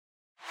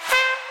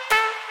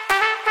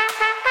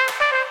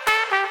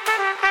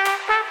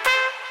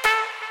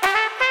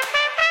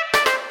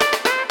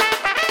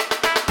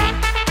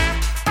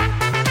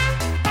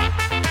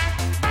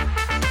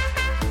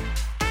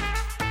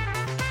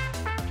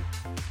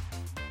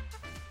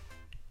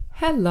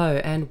Hello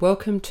and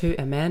welcome to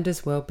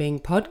Amanda's Wellbeing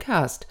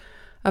Podcast,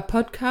 a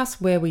podcast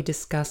where we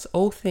discuss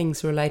all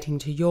things relating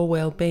to your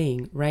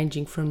well-being,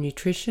 ranging from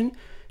nutrition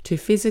to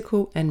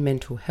physical and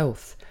mental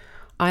health.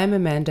 I am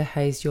Amanda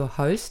Hayes, your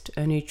host,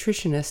 a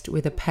nutritionist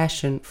with a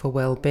passion for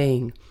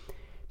well-being.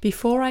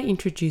 Before I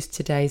introduce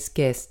today's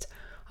guest,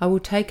 I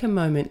will take a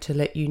moment to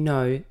let you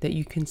know that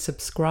you can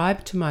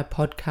subscribe to my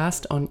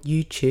podcast on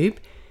YouTube,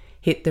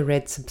 hit the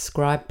red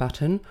subscribe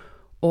button,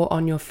 or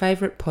on your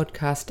favourite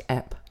podcast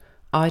app,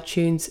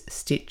 iTunes,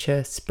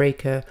 Stitcher,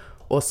 Spreaker,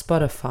 or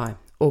Spotify,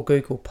 or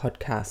Google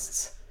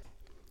Podcasts.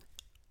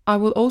 I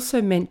will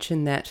also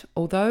mention that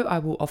although I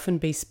will often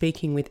be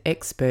speaking with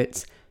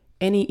experts,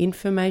 any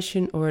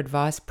information or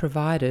advice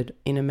provided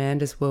in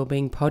Amanda's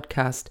Wellbeing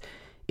Podcast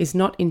is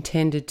not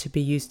intended to be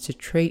used to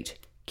treat,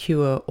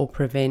 cure, or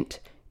prevent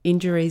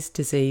injuries,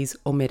 disease,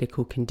 or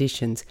medical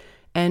conditions,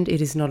 and it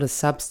is not a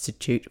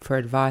substitute for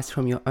advice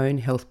from your own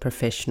health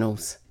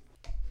professionals.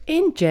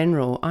 In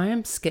general, I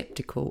am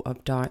skeptical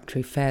of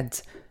dietary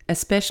fads,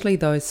 especially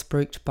those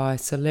spruiked by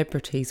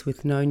celebrities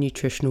with no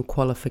nutritional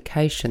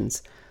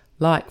qualifications,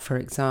 like, for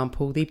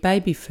example, the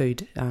baby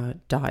food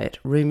diet,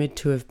 rumoured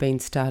to have been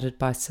started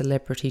by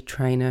celebrity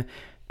trainer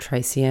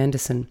Tracy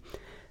Anderson.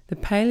 The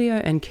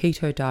paleo and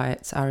keto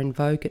diets are in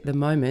vogue at the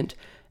moment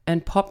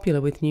and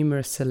popular with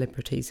numerous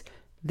celebrities.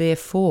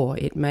 Therefore,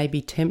 it may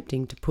be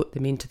tempting to put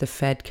them into the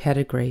fad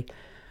category.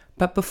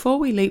 But before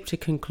we leap to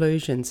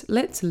conclusions,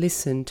 let's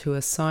listen to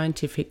a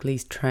scientifically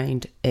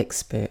trained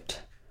expert.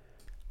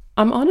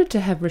 I'm honoured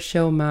to have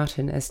Rochelle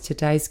Martin as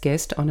today's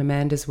guest on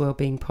Amanda's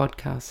Wellbeing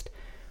Podcast.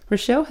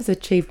 Rochelle has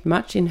achieved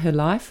much in her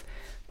life,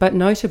 but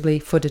notably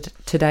for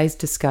today's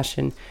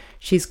discussion,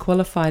 she's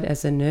qualified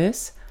as a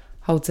nurse,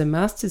 holds a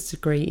master's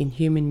degree in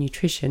human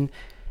nutrition,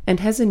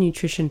 and has a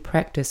nutrition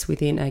practice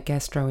within a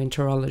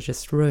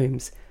gastroenterologist's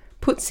rooms.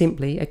 Put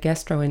simply, a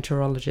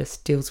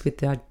gastroenterologist deals with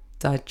the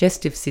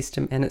digestive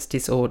system and its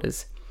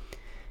disorders.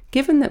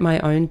 Given that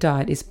my own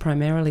diet is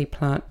primarily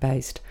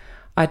plant-based,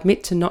 I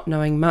admit to not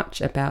knowing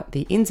much about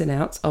the ins and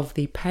outs of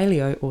the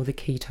paleo or the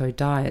keto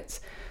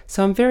diets,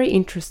 so I'm very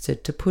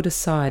interested to put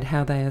aside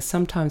how they are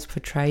sometimes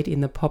portrayed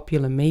in the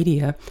popular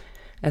media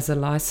as a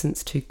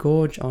license to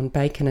gorge on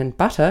bacon and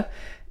butter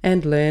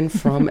and learn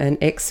from an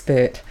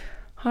expert.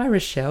 Hi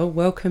Rochelle,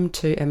 welcome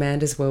to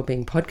Amanda's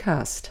Wellbeing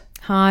Podcast.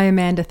 Hi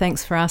Amanda,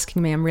 thanks for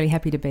asking me. I'm really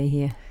happy to be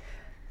here.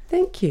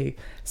 Thank you.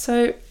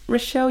 So,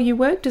 Rochelle, you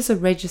worked as a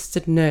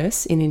registered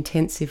nurse in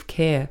intensive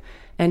care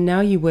and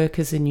now you work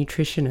as a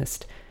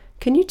nutritionist.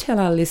 Can you tell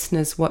our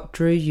listeners what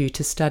drew you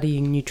to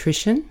studying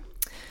nutrition?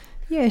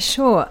 Yeah,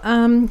 sure.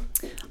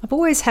 I've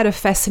always had a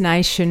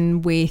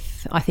fascination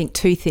with, I think,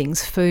 two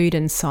things, food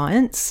and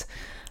science.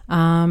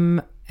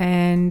 And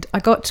I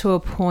got to a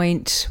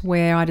point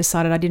where I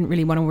decided I didn't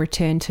really want to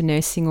return to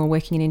nursing or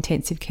working in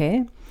intensive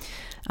care.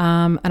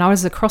 And I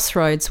was at a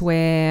crossroads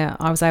where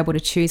I was able to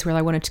choose whether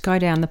I wanted to go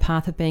down the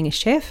path of being a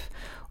chef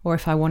or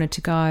if I wanted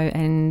to go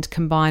and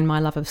combine my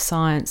love of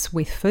science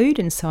with food.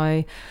 And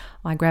so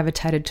I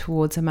gravitated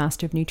towards a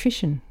Master of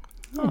Nutrition.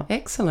 Oh,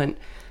 excellent.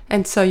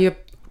 And so you're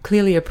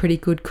clearly a pretty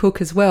good cook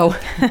as well.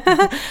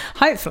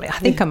 Hopefully. I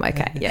think I'm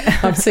okay, yeah.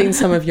 I've seen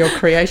some of your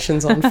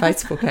creations on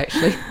Facebook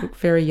actually. Look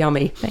very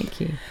yummy.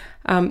 Thank you.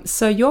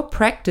 So your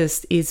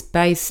practice is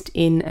based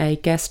in a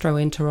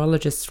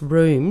gastroenterologist's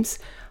rooms.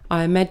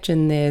 I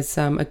imagine there's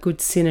a good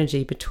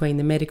synergy between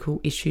the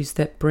medical issues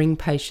that bring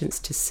patients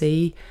to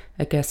see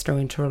a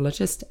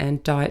gastroenterologist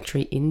and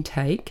dietary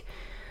intake.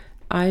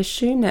 I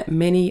assume that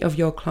many of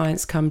your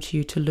clients come to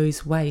you to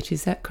lose weight.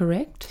 Is that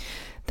correct?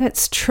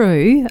 That's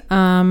true.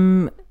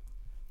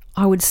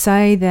 I would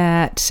say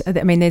that,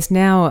 there's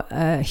now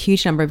a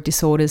huge number of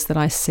disorders that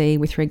I see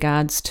with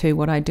regards to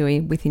what I do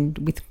with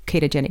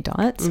ketogenic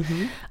diets.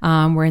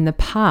 Mm-hmm. Where in the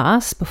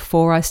past,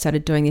 before I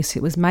started doing this,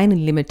 it was mainly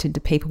limited to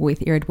people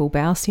with irritable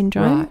bowel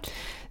syndrome, right,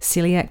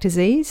 celiac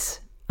disease,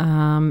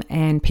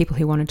 and people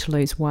who wanted to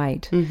lose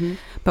weight. Mm-hmm.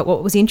 But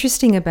what was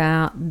interesting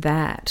about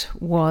that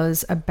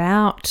was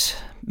about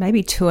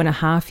maybe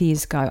 2.5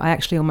 years ago, I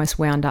actually almost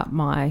wound up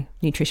my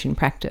nutrition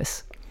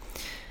practice.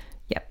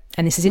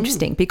 And this is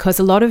interesting because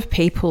a lot of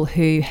people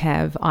who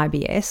have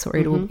IBS or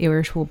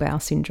irritable bowel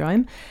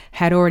syndrome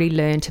had already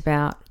learnt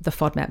about the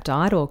FODMAP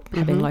diet or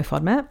having low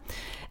FODMAP,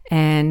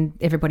 and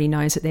everybody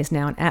knows that there's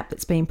now an app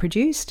that's being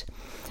produced.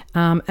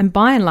 And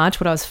by and large,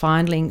 what I was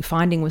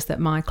finding was that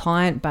my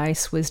client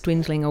base was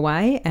dwindling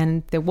away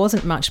and there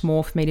wasn't much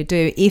more for me to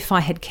do if I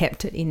had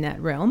kept it in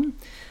that realm.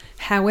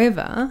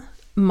 However,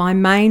 my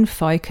main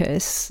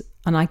focus,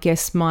 and I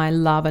guess my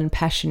love and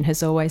passion,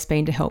 has always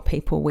been to help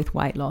people with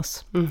weight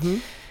loss. Mm-hmm.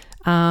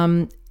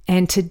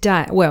 And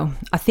today,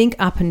 I think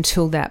up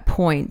until that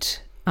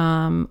point,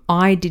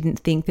 I didn't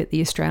think that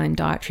the Australian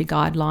dietary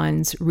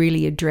guidelines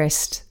really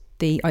addressed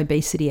the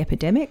obesity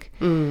epidemic.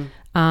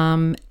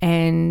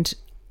 And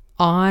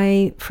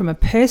I, from a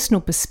personal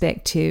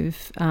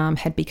perspective,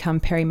 had become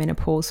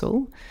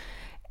perimenopausal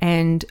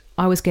And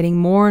I was getting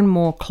more and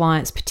more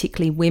clients,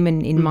 particularly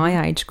women in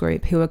my age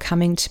group, who were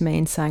coming to me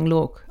and saying,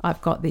 look, I've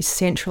got this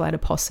central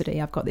adiposity,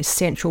 I've got this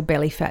central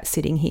belly fat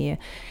sitting here,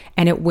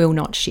 and it will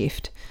not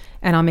shift.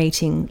 And I'm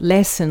eating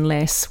less and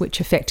less, which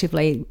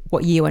effectively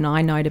what you and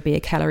I know to be a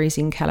calories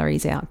in,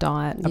 calories out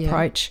diet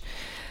approach.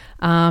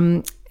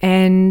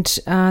 And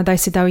they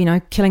said they were,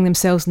 killing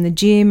themselves in the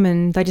gym,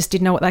 and they just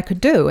didn't know what they could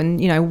do.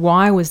 And,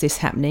 why was this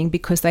happening?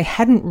 Because they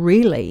hadn't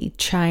really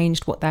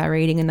changed what they were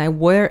eating, and they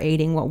were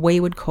eating what we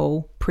would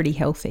call pretty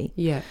healthy.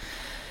 Yeah.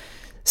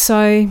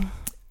 So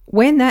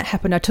when that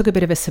happened, I took a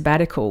bit of a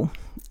sabbatical,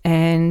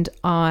 and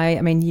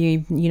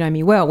you know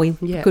me well. We're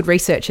good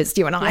researchers,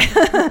 you and I.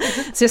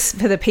 Just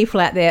for the people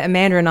out there,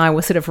 Amanda and I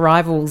were sort of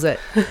rivals at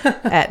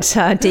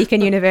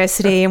Deakin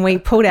University, and we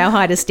pulled our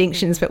high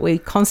distinctions, but we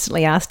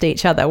constantly asked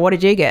each other, what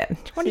did you get?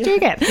 What did you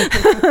get?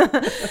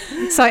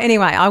 So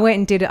anyway, I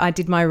went and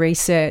did my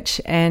research,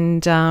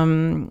 and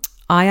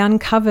I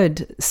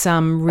uncovered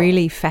some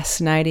really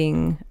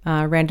fascinating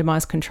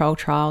randomised control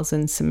trials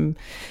and some,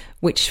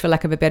 which for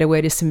lack of a better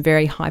word, is some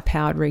very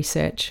high-powered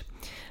research.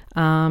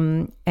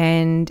 And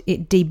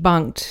it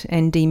debunked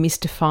and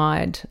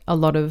demystified a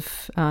lot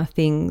of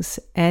things.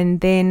 And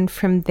then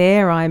from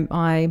there,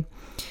 I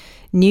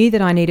knew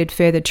that I needed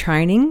further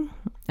training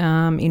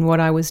in what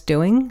I was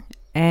doing.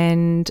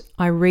 And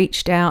I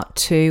reached out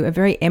to a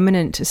very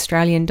eminent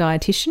Australian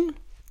dietitian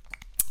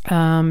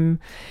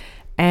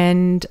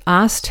and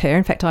asked her,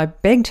 in fact, I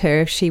begged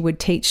her if she would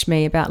teach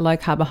me about low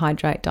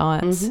carbohydrate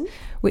diets,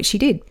 which she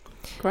did.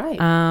 Great.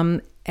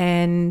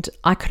 And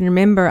I can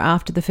remember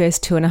after the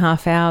first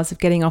 2.5 hours of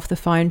getting off the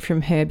phone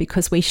from her,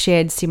 because we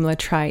shared similar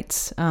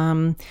traits.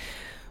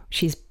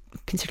 She's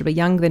considerably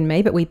younger than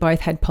me, but we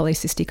both had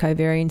polycystic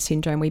ovarian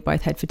syndrome. We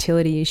both had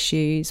fertility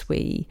issues.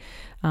 We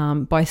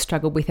both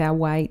struggled with our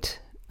weight.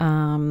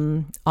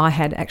 I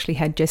had actually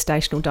had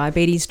gestational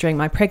diabetes during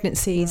my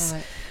pregnancies.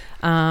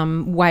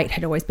 Right. Weight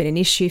had always been an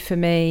issue for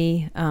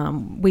me.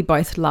 We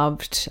both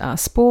loved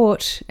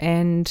sport,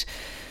 and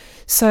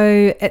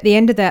so at the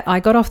end of that, I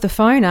got off the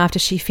phone after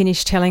she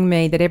finished telling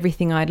me that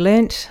everything I'd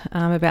learnt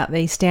about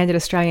the standard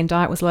Australian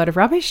diet was a load of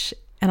rubbish,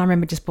 and I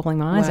remember just bawling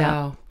my eyes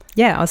out.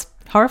 Yeah, I was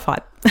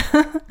horrified.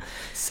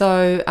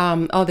 So,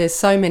 there's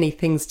so many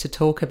things to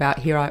talk about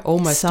here. I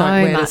almost don't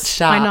know where to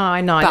start.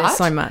 I know. There's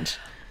so much.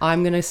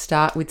 I'm going to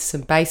start with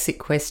some basic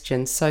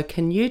questions. So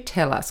can you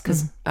tell us,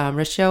 because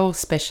Rochelle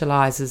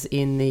specialises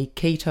in the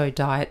keto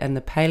diet and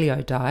the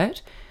paleo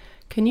diet,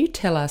 can you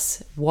tell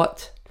us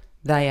what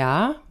they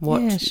are,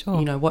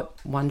 what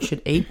one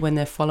should eat when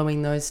they're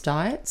following those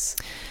diets?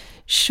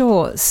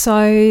 Sure.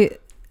 So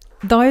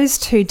those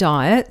two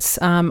diets,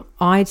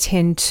 I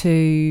tend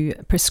to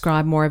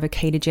prescribe more of a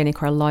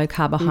ketogenic or a low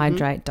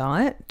carbohydrate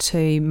diet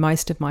to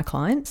most of my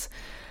clients.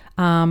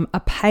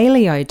 A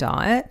paleo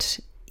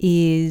diet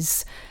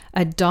is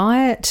a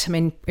diet,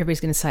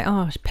 everybody's going to say,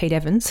 Pete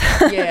Evans.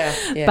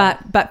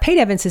 Yeah. But Pete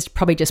Evans has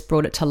probably just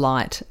brought it to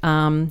light.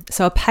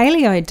 So a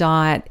paleo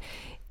diet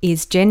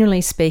is,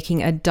 generally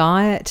speaking, a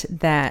diet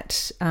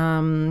that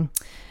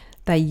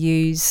they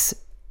use,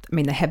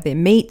 they have their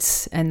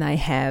meats, and they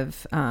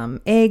have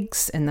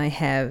eggs, and they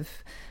have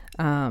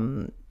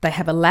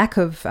a lack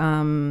of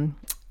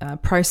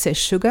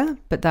processed sugar,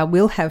 but they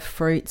will have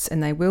fruits,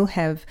 and they will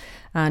have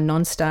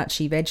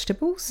non-starchy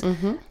vegetables.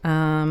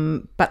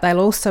 But they'll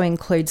also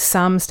include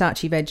some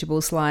starchy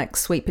vegetables like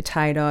sweet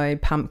potato,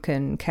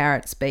 pumpkin,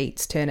 carrots,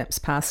 beets, turnips,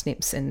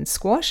 parsnips, and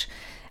squash.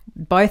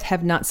 Both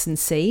have nuts and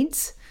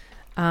seeds.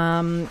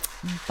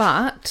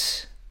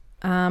 But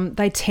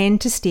they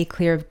tend to steer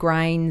clear of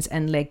grains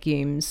and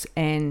legumes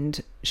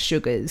and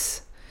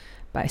sugars,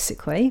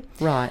 basically.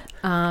 Right.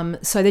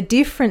 So the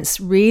difference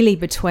really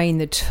between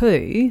the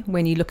two,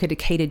 when you look at a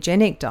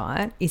ketogenic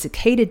diet, is a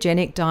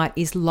ketogenic diet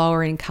is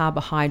lower in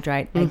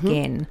carbohydrate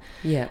again.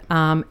 Yeah.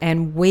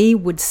 And we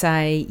would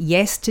say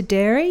yes to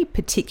dairy,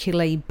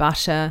 particularly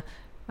butter,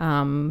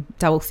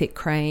 double thick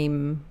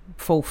cream,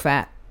 full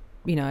fat,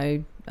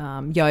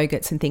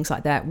 yogurts and things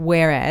like that,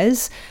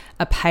 whereas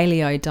a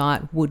paleo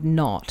diet would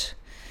not.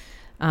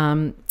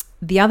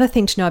 The other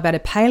thing to know about a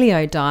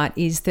paleo diet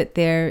is that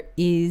there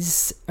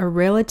is a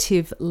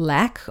relative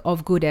lack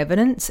of good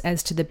evidence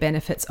as to the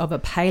benefits of a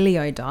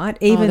paleo diet,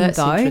 even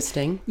though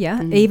interesting.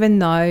 Even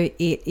though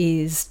it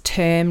is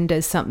termed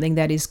as something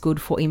that is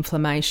good for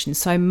inflammation.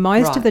 So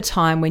most of the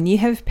time when you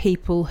have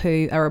people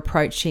who are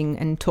approaching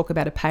and talk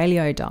about a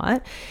paleo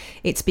diet,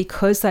 it's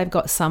because they've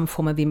got some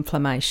form of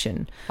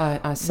inflammation.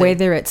 I see.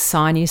 Whether it's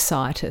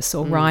sinusitis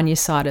or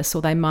rhinosinusitis,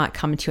 or they might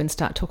come to you and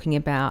start talking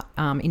about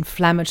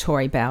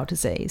inflammatory bowel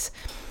disease.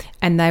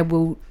 And they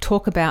will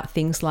talk about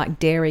things like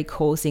dairy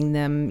causing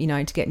them,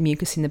 to get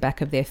mucus in the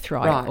back of their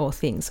throat or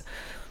things.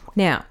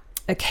 Now,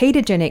 a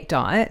ketogenic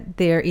diet,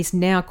 there is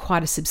now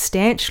quite a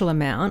substantial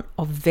amount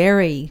of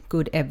very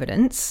good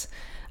evidence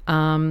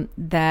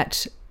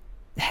that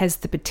has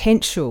the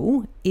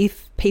potential,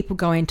 if people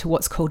go into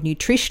what's called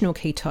nutritional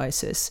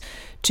ketosis,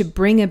 to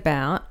bring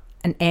about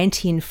an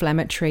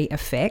anti-inflammatory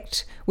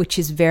effect, which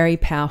is very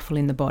powerful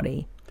in the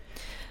body.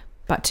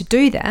 But to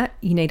do that,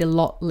 you need a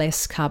lot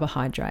less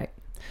carbohydrate.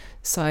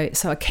 So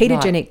a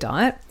ketogenic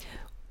diet,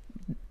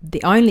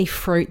 the only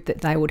fruit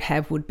that they would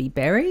have would be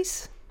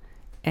berries,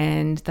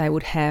 and they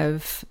would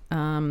have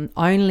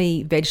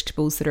only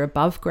vegetables that are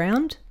above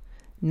ground,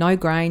 no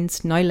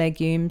grains, no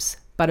legumes,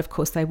 but of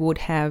course they would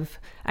have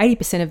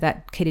 80% of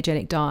that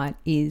ketogenic diet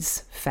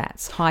is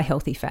fats, high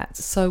healthy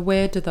fats. So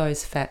where do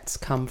those fats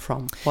come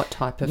from? What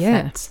type of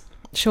fats?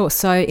 Sure.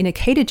 So in a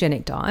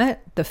ketogenic diet,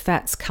 the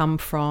fats come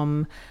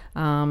from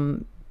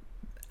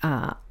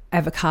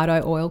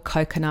avocado oil,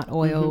 coconut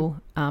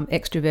oil,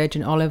 extra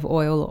virgin olive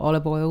oil,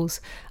 olive oils,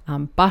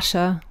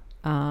 butter,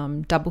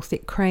 double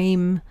thick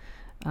cream,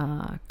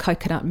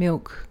 coconut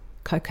milk,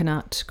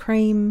 coconut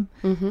cream,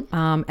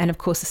 and of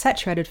course the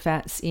saturated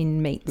fats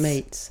in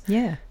meats.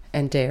 Yeah.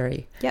 And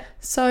dairy. Yeah.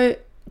 So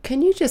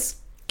can you just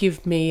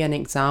give me an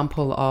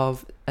example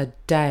of a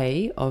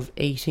day of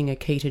eating a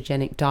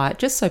ketogenic diet,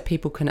 just so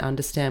people can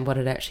understand what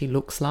it actually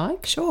looks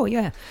like? Sure,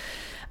 yeah.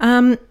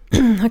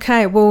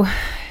 Okay, well,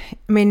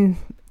 I mean,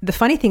 the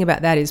funny thing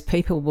about that is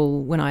people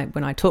will, when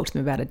I talk to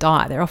them about a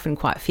diet, they're often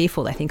quite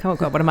fearful. They think, oh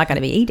God, what am I going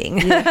to be eating?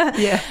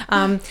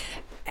 Yeah.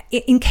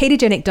 In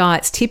ketogenic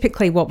diets,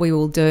 typically what we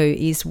will do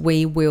is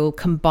we will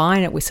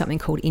combine it with something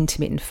called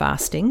intermittent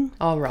fasting.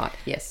 Oh, right,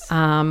 yes.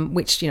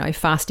 Which,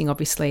 fasting,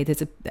 obviously,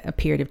 there's a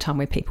period of time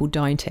where people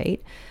don't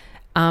eat.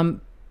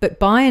 But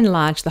by and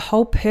large, the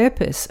whole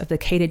purpose of the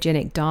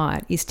ketogenic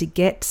diet is to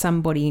get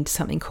somebody into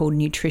something called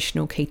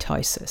nutritional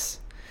ketosis.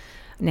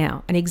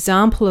 Now, an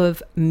example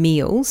of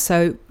meals,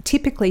 so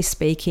typically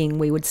speaking,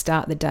 we would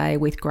start the day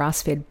with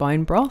grass-fed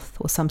bone broth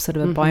or some sort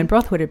of a bone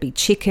broth, whether it be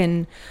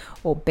chicken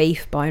or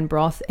beef bone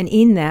broth. And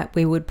in that,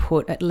 we would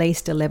put at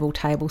least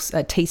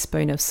a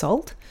teaspoon of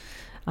salt.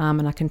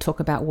 And I can talk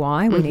about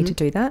why we need to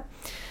do that.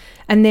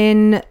 And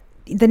then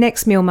the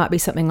next meal might be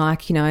something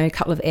like, a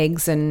couple of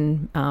eggs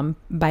and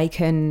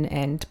bacon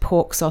and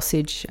pork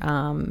sausage,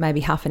 maybe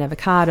half an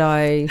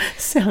avocado.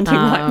 Sounding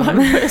like my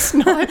worst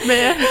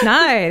nightmare.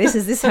 No, this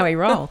is how we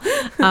roll.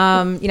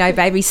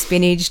 Baby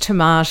spinach,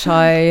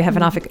 tomato, have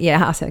an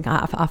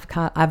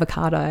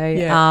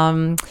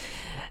avocado.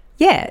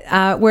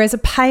 Yeah. Whereas a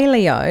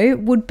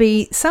paleo would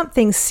be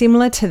something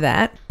similar to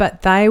that,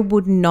 but they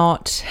would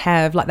not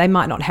have, they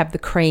might not have the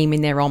cream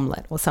in their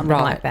omelette or something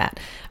like that.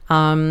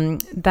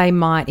 They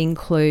might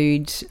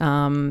include,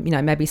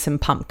 maybe some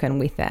pumpkin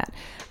with that.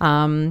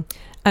 An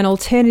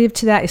alternative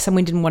to that, if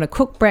someone didn't want to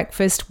cook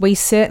breakfast, we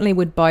certainly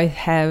would both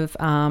have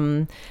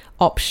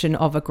option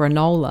of a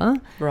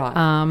granola.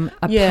 Right.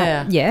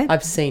 Yeah.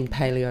 I've seen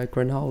paleo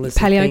granolas.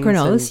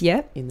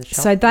 In the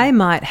shop. So they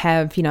might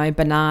have,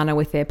 banana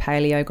with their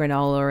paleo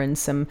granola and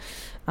some,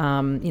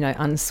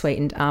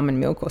 unsweetened almond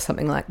milk or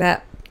something like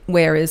that.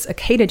 Whereas a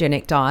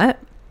ketogenic diet,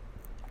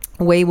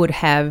 we would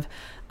have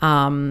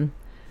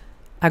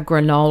a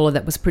granola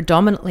that was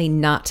predominantly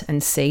nut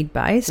and seed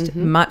based,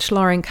 much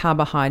lower in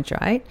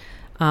carbohydrate.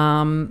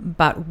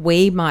 But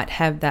we might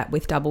have that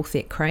with double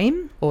thick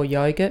cream. Or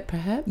yogurt,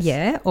 perhaps?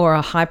 Yeah, or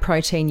a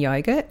high-protein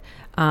yogurt.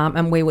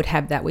 And we would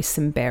have that with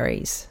some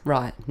berries.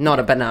 Right, not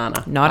a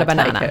banana. Not a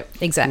banana,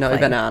 exactly. No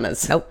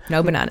bananas. Nope,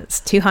 no bananas.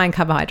 Too high in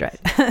carbohydrate.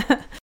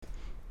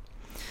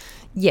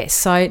 Yes,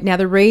 so now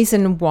the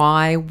reason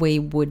why we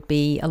would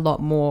be a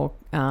lot more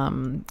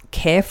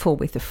careful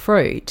with the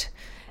fruit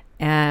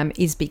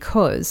is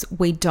because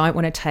we don't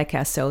want to take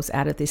ourselves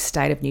out of this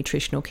state of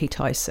nutritional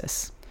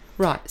ketosis.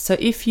 Right. So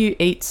if you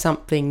eat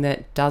something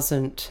that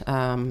doesn't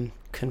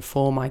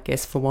conform, I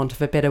guess, for want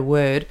of a better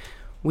word,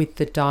 with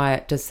the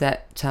diet, does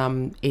that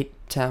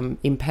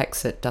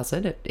impacts it? Does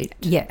it?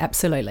 Yeah,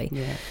 absolutely.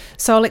 Yeah.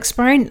 So I'll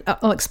explain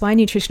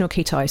nutritional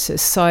ketosis.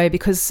 So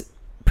because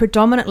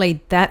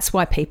predominantly that's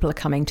why people are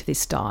coming to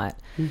this diet.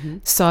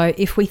 So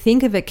if we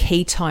think of a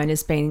ketone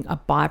as being a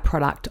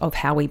byproduct of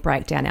how we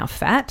break down our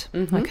fat,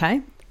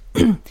 okay,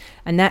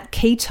 and that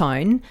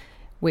ketone,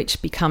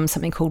 which becomes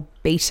something called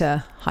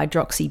beta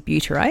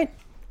hydroxybutyrate,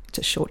 it's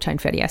a short chain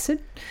fatty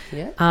acid.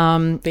 Yeah.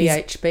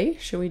 BHB,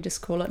 should we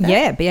just call it that?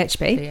 Yeah,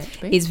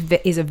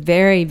 BHB. Is a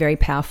very, very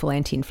powerful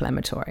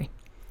anti-inflammatory.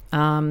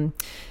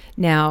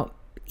 Now,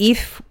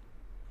 if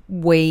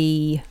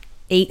we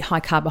eat high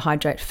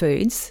carbohydrate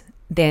foods,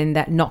 then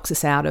that knocks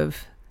us out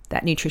of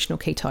that nutritional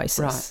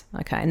ketosis.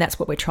 Right. Okay, and that's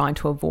what we're trying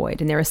to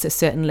avoid. And there is a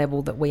certain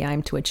level that we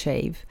aim to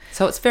achieve.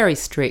 So it's very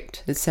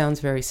strict. It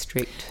sounds very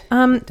strict,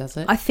 does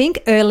it? I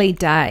think early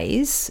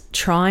days,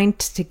 trying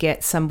to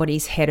get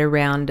somebody's head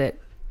around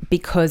it,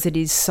 because it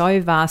is so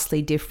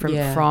vastly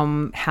different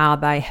from how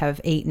they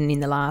have eaten in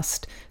the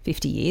last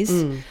 50 years.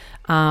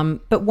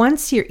 But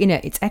once you're in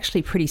it, it's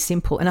actually pretty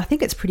simple. And I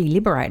think it's pretty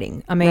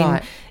liberating. I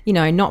mean,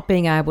 not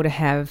being able to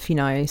have,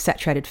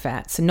 saturated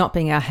fats and not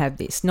being able to have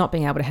this, not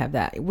being able to have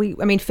that.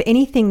 For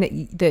anything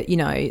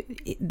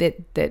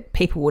that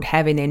people would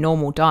have in their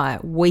normal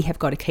diet, we have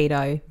got a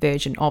keto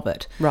version of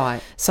it.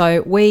 Right.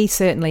 So we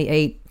certainly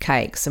eat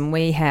cakes and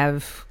we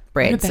have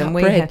breads and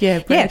we bread?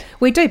 have, bread.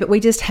 we do, but we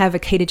just have a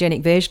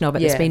ketogenic version of it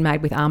that's been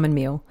made with almond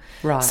meal.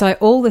 Right. So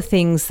all the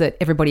things that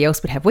everybody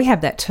else would have, we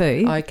have that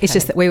too. Okay. It's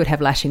just that we would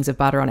have lashings of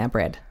butter on our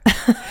bread.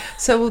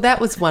 So, well, that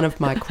was one of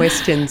my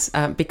questions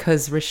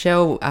because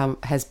Rochelle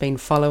has been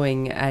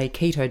following a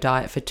keto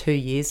diet for 2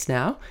 years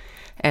now,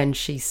 and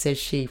she says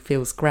she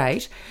feels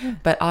great. Yeah.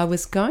 But I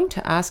was going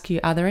to ask you,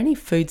 are there any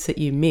foods that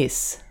you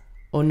miss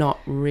or not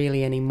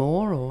really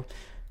anymore? Or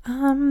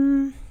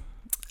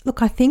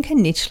Look, I think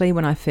initially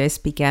when I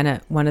first began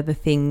it, one of the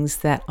things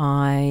that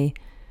I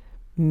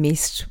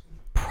missed,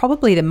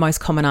 probably the most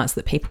common answer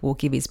that people will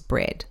give is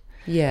bread.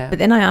 Yeah. But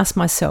then I asked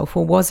myself,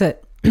 well, was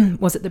it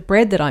the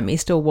bread that I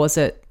missed, or was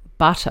it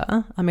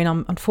butter? I mean,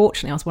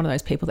 unfortunately, I was one of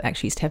those people that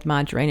actually used to have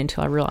margarine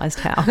until I realised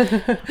how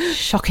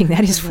shocking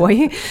that is for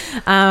you.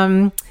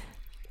 But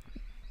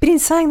in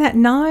saying that,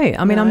 no.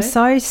 I mean, I'm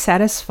so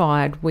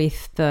satisfied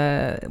with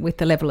the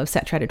level of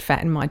saturated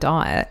fat in my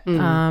diet.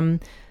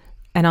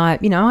 And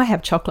I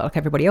have chocolate like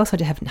everybody else. I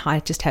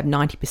just have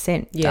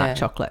 90% dark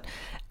chocolate.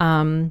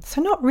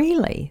 So not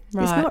really.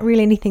 Right. There's not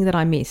really anything that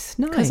I miss.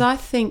 No. Because I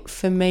think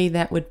for me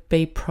that would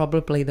be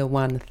probably the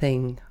one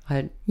thing.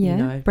 Bread.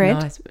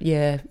 Nice,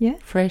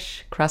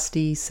 fresh,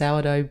 crusty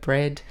sourdough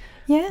bread.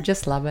 Yeah.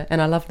 Just love it.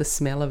 And I love the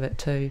smell of it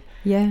too.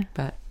 Yeah.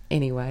 But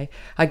anyway,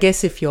 I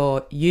guess if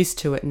you're used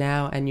to it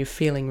now and you're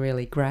feeling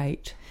really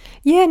great.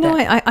 Yeah, no,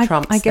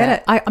 I get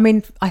it. I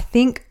mean, I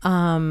think,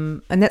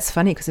 and that's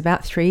funny because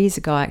about 3 years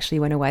ago, I actually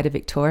went away to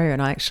Victoria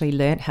and I actually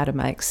learnt how to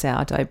make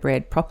sourdough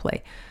bread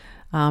properly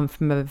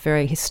from a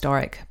very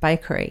historic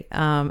bakery.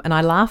 And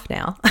I laugh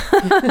now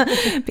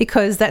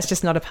because that's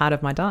just not a part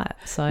of my diet.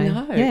 So,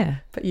 yeah.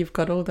 But you've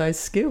got all those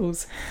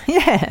skills.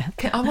 Yeah.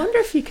 I wonder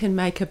if you can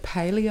make a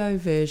paleo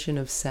version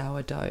of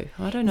sourdough.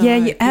 I don't know. Yeah,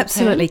 you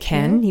absolutely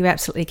can. You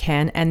absolutely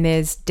can. And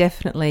there's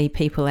definitely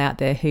people out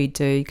there who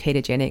do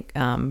ketogenic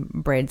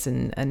breads,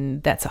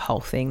 and that's a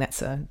whole thing.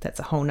 That's a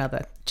whole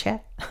nother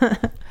chat.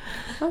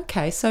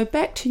 Okay, so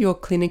back to your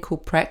clinical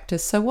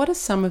practice. So what are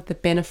some of the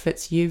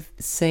benefits you've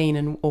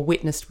seen or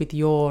witnessed with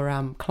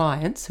your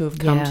clients who have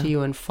come to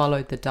you and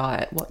followed the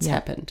diet? What's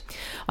happened?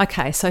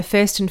 Okay, so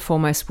first and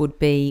foremost would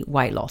be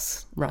weight loss.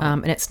 Right.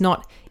 And it's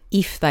not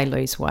if they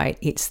lose weight,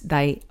 it's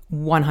they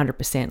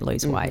 100%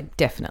 lose weight,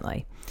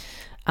 definitely.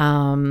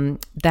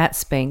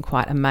 That's been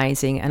quite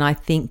amazing. And I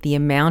think the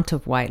amount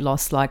of weight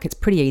loss, like it's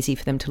pretty easy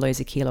for them to lose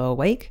 1 kilo a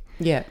week.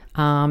 Yeah.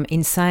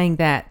 In saying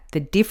that, the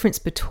difference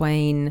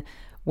between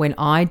when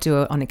I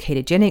do it on a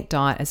ketogenic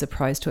diet as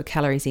opposed to a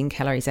calories in,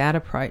 calories out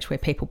approach where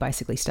people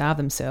basically starve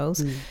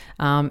themselves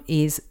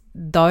is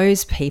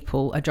those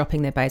people are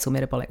dropping their basal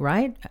metabolic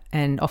rate,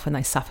 and often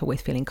they suffer with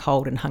feeling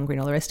cold and hungry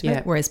and all the rest of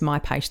it, whereas my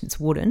patients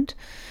wouldn't.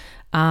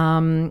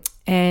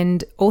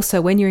 And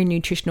also when you're in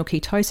nutritional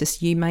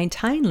ketosis, you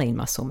maintain lean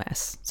muscle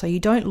mass. So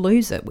you don't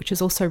lose it, which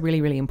is also really,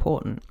 really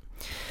important.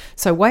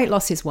 So weight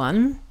loss is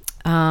one.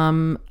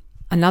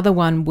 Another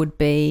one would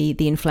be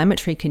the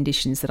inflammatory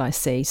conditions that I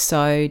see.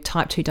 So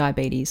type 2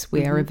 diabetes,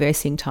 we are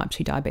reversing type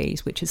 2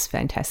 diabetes, which is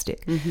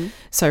fantastic.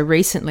 So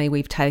recently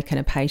we've taken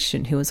a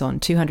patient who was on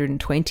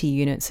 220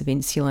 units of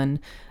insulin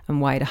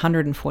and weighed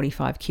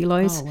 145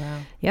 kilos. Oh, wow.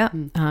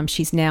 Yeah.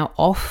 She's now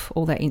off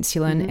all that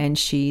insulin and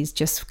she's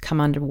just come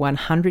under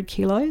 100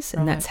 kilos,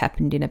 and that's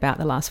happened in about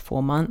the last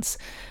 4 months.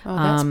 Oh,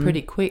 that's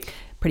pretty quick.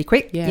 Pretty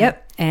quick,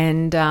 yep.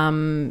 And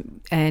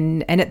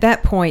at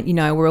that point,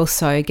 we're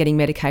also getting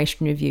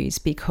medication reviews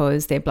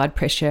because their blood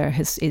pressure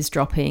is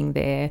dropping.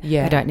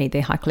 They don't need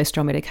their high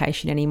cholesterol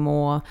medication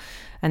anymore,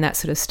 and that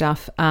sort of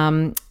stuff.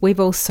 I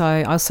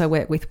also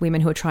work with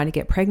women who are trying to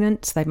get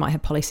pregnant. So they might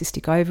have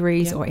polycystic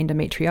ovaries or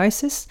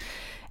endometriosis,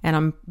 and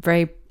I'm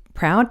very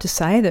proud to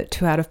say that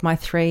 2 out of my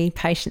 3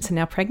 patients are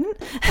now pregnant.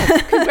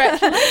 Oh,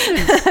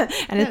 congratulations.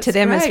 And that's to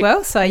them great. As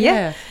well. So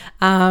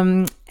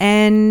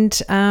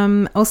and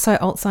also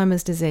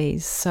Alzheimer's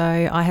disease.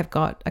 So I have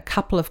got a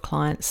couple of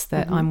clients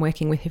that I'm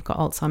working with who've got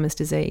Alzheimer's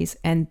disease,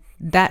 and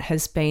that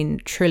has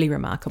been truly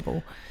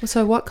remarkable.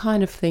 So what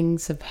kind of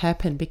things have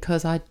happened?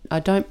 Because I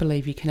don't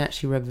believe you can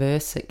actually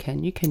reverse it,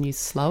 can you? Can you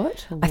slow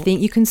it? I think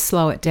you can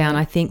slow it down.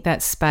 I think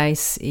that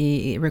space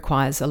it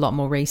requires a lot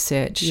more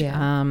research.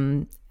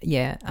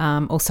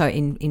 Also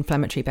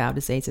inflammatory bowel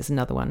disease is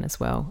another one as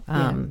well.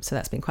 So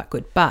that's been quite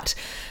good. But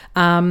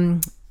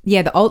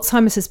the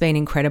Alzheimer's has been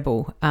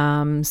incredible.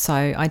 So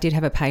I did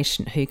have a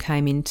patient who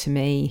came in to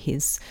me.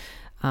 His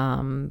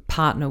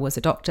partner was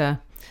a doctor,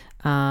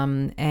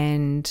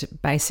 and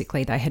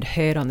basically they had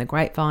heard on the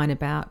grapevine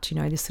about,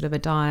 this sort of a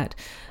diet,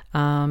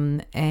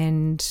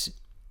 and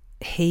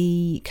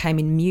he came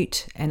in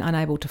mute and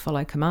unable to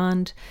follow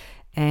command.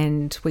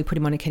 And we put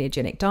him on a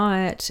ketogenic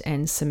diet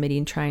and some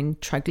medium-chain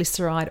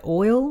triglyceride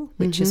oil,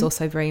 which is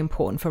also very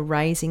important for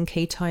raising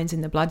ketones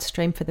in the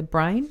bloodstream for the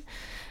brain.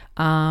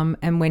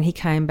 And when he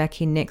came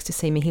back in next to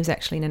see me, he was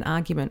actually in an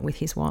argument with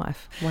his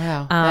wife.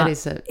 Wow, that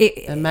is an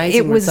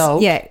amazing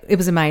result. Yeah, it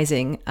was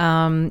amazing.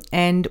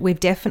 And we've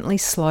definitely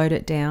slowed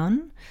it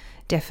down.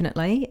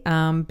 Definitely,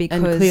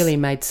 because... And clearly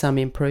made some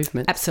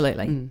improvement.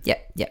 Absolutely,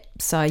 yep.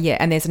 So,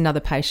 and there's another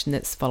patient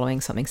that's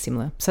following something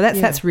similar. So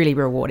that's really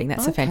rewarding.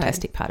 That's a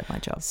fantastic part of my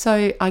job.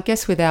 So I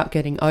guess without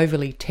getting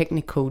overly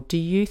technical, do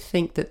you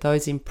think that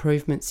those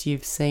improvements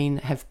you've seen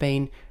have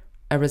been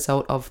a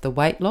result of the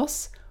weight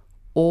loss,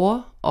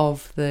 or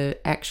of the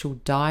actual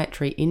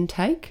dietary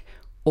intake,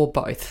 or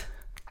both?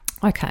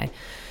 Okay.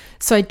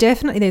 So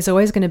definitely there's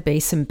always going to be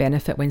some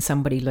benefit when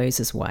somebody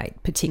loses weight,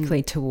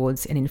 particularly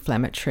towards an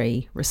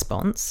inflammatory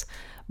response.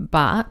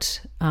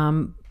 But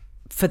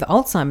for the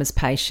Alzheimer's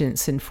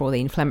patients and for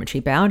the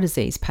inflammatory bowel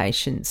disease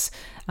patients,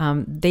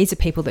 these are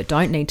people that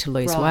don't need to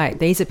lose weight.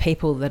 These are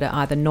people that are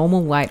either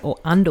normal weight or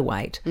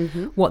underweight.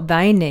 What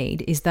they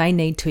need is they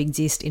need to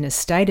exist in a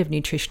state of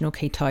nutritional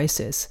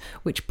ketosis,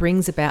 which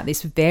brings about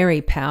this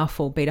very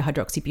powerful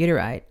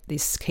beta-hydroxybutyrate,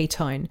 this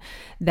ketone,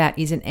 that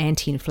is an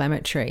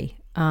anti-inflammatory.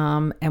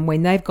 And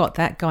when they've got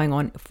that going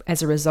on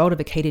as a result of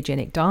a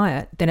ketogenic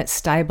diet, then it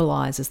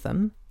stabilizes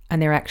them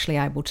and they're actually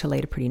able to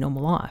lead a pretty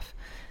normal life.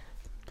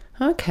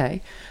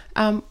 Okay.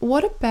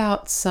 What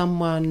about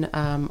someone,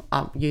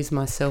 I'll use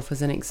myself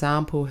as an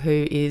example,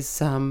 who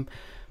is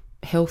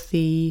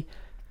healthy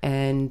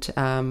and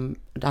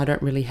I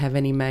don't really have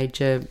any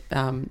major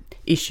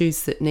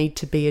issues that need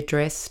to be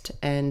addressed,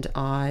 and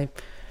I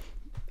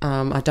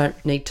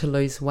don't need to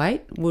lose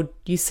weight? Would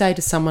you say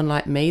to someone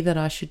like me that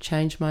I should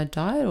change my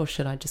diet, or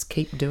should I just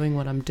keep doing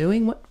what I'm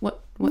doing?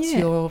 What's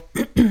your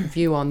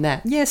view on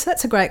that? Yes,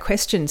 that's a great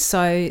question.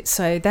 So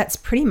that's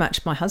pretty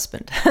much my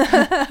husband.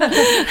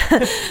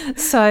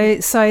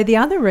 So the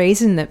other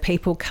reason that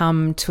people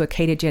come to a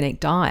ketogenic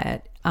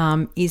diet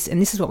is,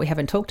 and this is what we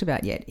haven't talked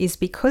about yet, is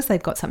because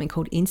they've got something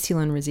called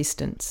insulin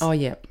resistance. Oh,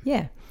 yeah.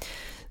 Yeah.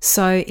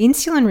 So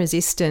insulin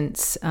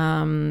resistance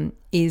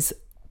is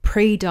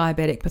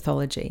pre-diabetic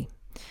pathology.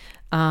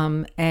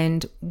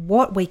 And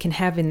what we can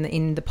have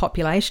in the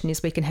population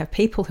is we can have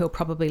people who are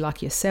probably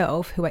like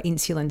yourself who are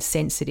insulin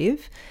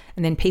sensitive,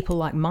 and then people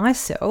like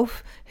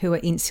myself who are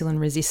insulin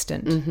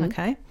resistant.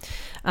 Okay.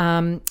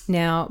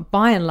 Now,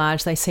 by and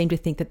large, they seem to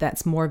think that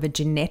that's more of a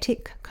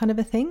genetic kind of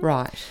a thing.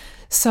 Right.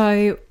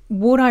 So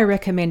would I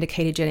recommend a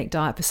ketogenic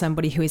diet for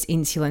somebody who is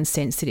insulin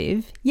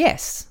sensitive?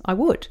 Yes, I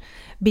would,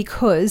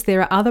 because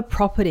there are other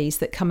properties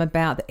that come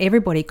about that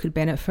everybody could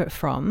benefit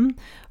from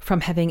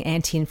having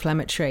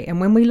anti-inflammatory.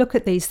 And when we look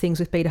at these things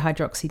with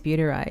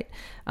beta-hydroxybutyrate,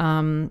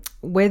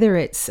 whether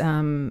it's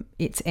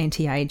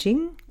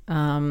anti-aging,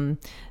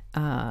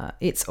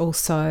 it's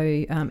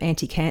also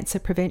anti-cancer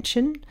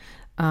prevention,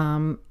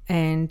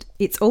 and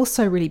it's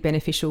also really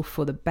beneficial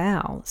for the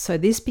bowel. So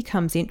this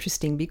becomes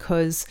interesting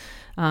because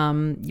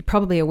you're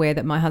probably aware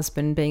that my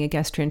husband, being a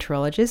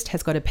gastroenterologist,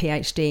 has got a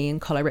PhD in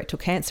colorectal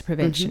cancer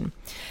prevention.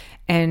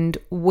 And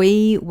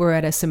we were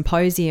at a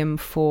symposium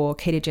for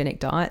ketogenic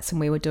diets,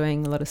 and we were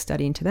doing a lot of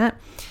study into that.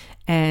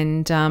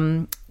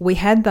 And we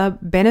had the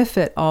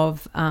benefit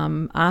of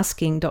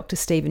asking Dr.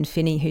 Stephen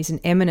Finney, who's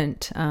an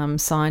eminent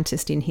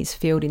scientist in his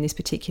field in this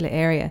particular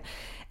area.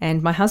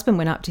 And my husband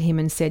went up to him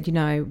and said,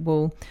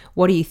 well,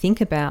 what do you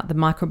think about the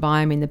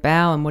microbiome in the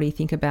bowel, and what do you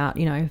think about,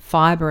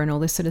 fibre and all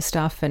this sort of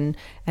stuff, and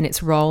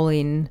its role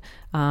in,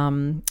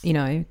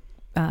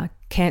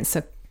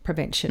 cancer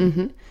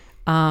prevention?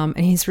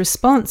 And his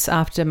response,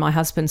 after my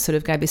husband sort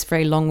of gave this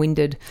very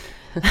long-winded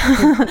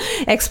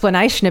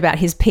explanation about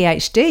his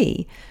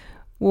PhD,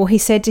 well, he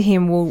said to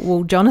him,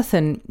 well,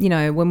 Jonathan,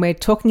 when we're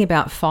talking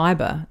about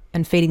fibre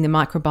and feeding the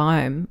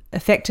microbiome,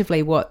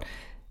 effectively what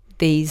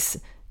these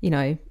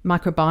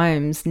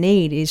microbiomes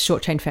need is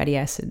short-chain fatty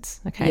acids.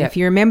 Okay. Yep. If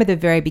you remember the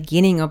very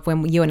beginning of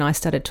when you and I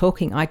started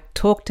talking, I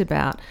talked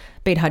about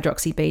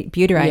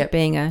beta-hydroxybutyrate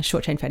being a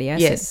short-chain fatty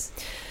acid. Yes.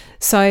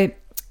 So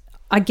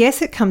I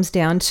guess it comes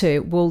down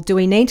to, well, do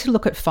we need to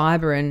look at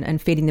fibre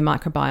and feeding the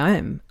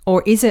microbiome?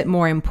 Or is it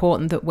more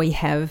important that we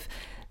have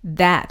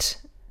that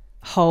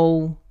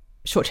whole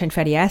short-chain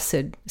fatty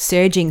acid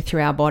surging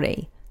through our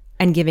body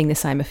and giving the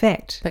same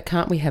effect? But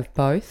can't we have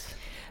both?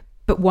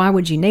 But why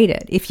would you need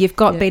it? If you've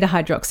got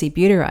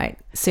beta-hydroxybutyrate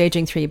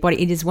surging through your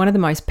body, it is one of the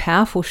most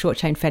powerful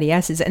short-chain fatty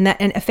acids, and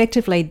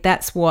effectively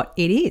that's what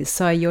it is.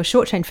 So your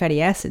short-chain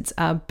fatty acids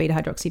are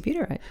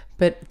beta-hydroxybutyrate.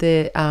 But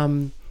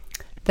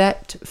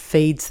that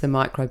feeds the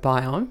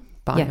microbiome.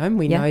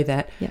 We know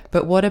that. Yeah.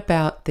 But what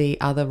about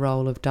the other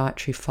role of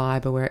dietary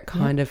fibre, where it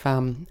kind of,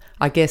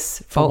 I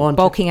guess,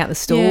 bulking out the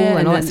stool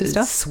and all that sort of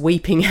stuff,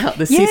 sweeping out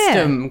the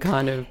system,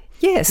 kind of.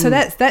 Yeah, so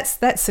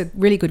that's a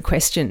really good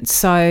question.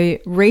 So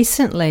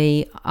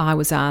recently I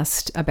was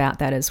asked about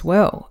that as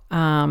well.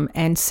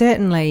 And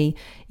certainly,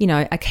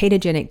 a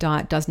ketogenic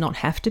diet does not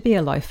have to be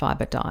a low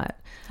fibre diet.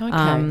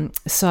 Okay.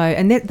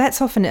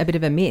 That's often a bit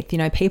of a myth.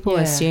 People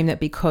assume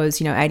that because,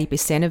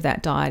 80% of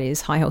that diet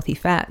is high healthy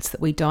fats, that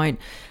we don't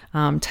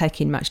take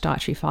in much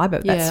dietary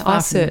fibre. That's I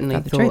certainly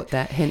thought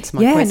that, hence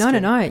my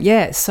question. No.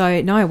 Yeah,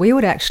 so no, we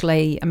would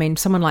actually,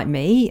 someone like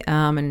me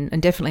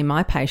and definitely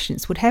my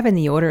patients would have in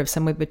the order of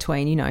somewhere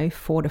between,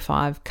 4 to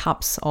 5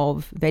 cups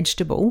of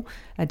vegetable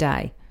a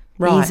day.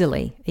 Right.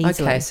 Easily.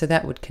 Okay, so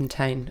that would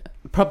contain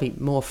probably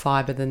more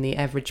fibre than the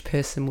average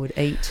person would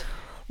eat.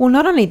 Well,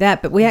 not only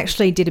that, but we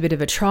actually did a bit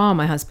of a trial,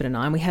 my husband and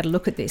I, and we had a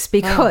look at this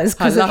because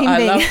of him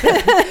being... I love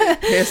the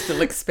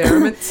personal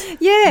experiments.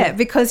 Yeah,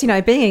 because, being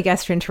a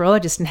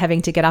gastroenterologist and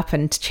having to get up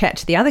and chat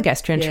to the other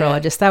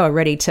gastroenterologists, they were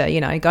ready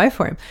to, go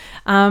for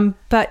him.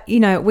 But,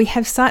 we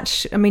have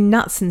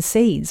nuts and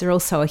seeds are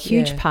also a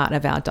huge part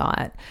of our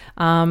diet.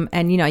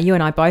 And, you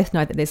and I both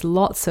know that there's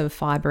lots of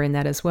fibre in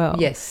that as well.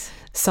 Yes.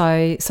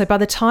 So by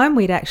the time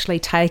we'd actually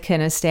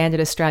taken a standard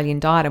Australian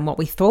diet and what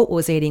we thought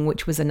was eating,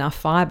 which was enough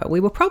fibre,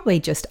 we were probably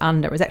just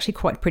under. It was actually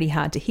pretty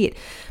hard to hit.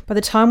 By the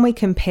time we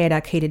compared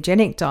our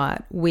ketogenic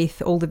diet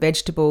with all the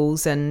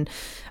vegetables and,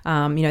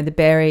 the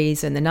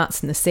berries and the nuts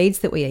and the seeds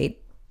that we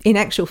eat, in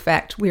actual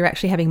fact, we were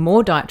actually having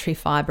more dietary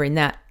fibre in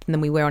that than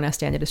we were on our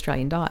standard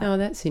Australian diet. Oh,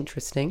 that's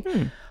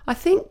interesting. I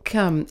think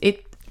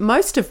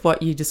most of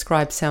what you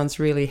describe sounds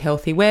really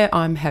healthy. Where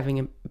I'm having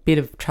a bit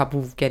of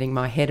trouble getting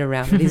my head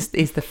around it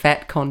is the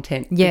fat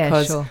content. Yeah,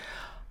 because sure.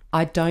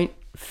 I don't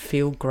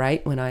feel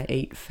great when I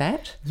eat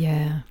fat.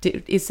 Yeah.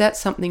 Is that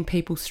something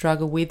people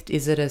struggle with?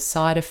 Is it a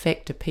side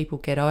effect? Do people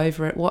get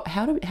over it?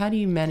 How do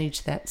you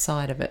manage that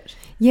side of it?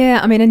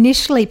 Yeah,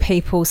 initially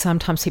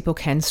sometimes people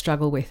can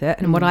struggle with it.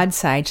 And what I'd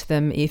say to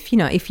them, if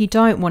you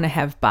don't want to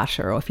have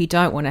butter, or if you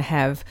don't want to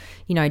have,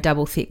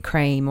 double thick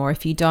cream, or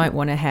if you don't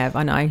want to have,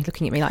 I know you're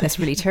looking at me like that's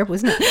really terrible,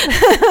 isn't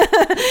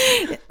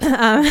it?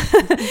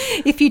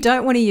 If you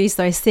don't want to use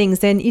those things,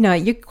 then,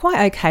 you're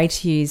quite okay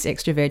to use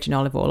extra virgin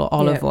olive oil or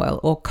olive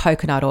oil or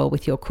coconut oil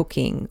with your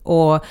cooking,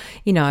 or,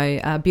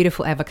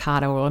 beautiful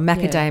avocado oil or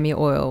macadamia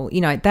oil,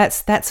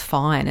 that's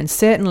fine. And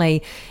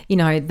certainly,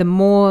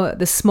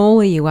 the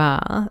smaller you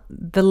are,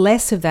 the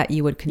less of that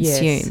you would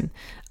consume.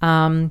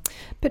 Yes.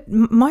 But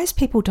most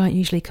people don't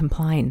usually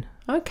complain.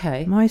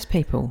 Okay. Most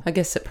people. I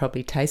guess it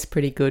probably tastes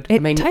pretty good.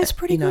 It tastes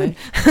pretty good.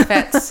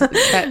 Fats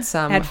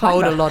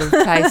hold a lot of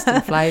taste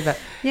and flavour.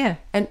 Yeah.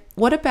 And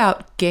what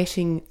about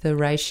getting the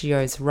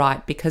ratios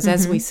right? Because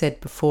as we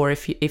said before,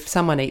 if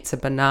someone eats a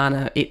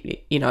banana,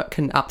 it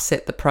can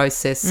upset the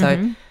process.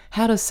 So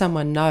how does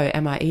someone know,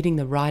 am I eating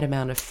the right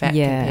amount of fat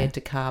compared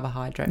to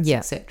carbohydrates,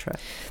 etc.?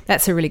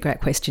 That's a really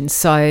great question.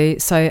 So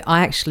I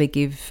actually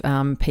give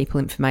people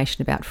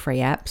information about free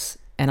apps,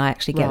 and I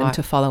actually get them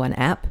to follow an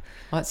app.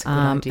 That's a good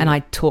idea. And I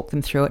talk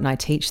them through it and I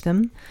teach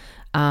them.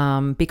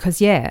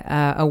 Because,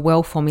 a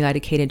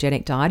well-formulated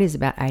ketogenic diet is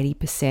about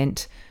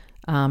 80%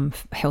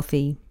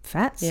 healthy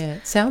fats. Yeah,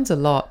 it sounds a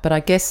lot, but I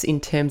guess in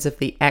terms of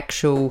the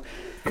actual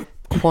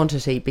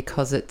quantity,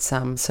 because it's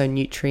so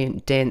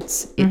nutrient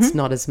dense, it's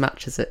not as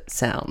much as it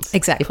sounds.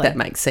 Exactly. If that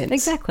makes sense.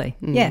 Exactly.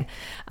 Yeah.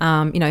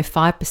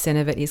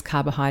 5% of it is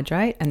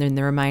carbohydrate, and then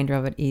the remainder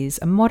of it is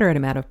a moderate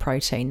amount of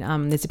protein.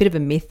 There's a bit of a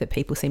myth that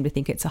people seem to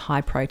think it's a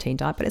high protein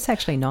diet, but it's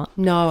actually not.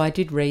 No, I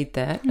did read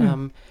that.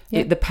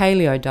 The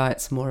paleo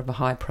diet's more of a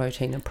high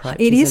protein approach.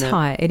 It is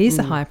high. It is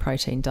a high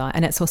protein diet,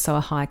 and it's also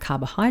a high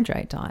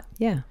carbohydrate diet.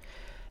 Yeah.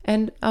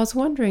 And I was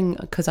wondering,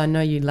 because I know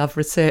you love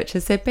research,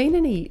 has there been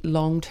any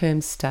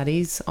long-term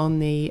studies on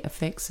the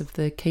effects of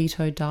the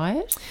keto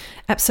diet?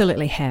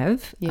 Absolutely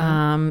have.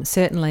 Yeah.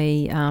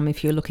 Certainly,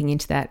 if you're looking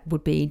into that,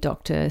 would be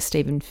Dr.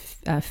 Steve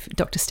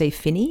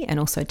Phinney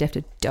and also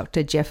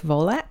Dr. Jeff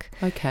Volek.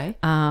 Okay.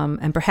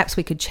 And perhaps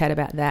we could chat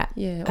about that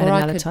at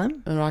another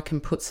time. Or I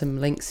can put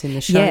some links in the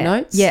show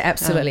notes. Yeah,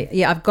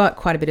 absolutely. I've got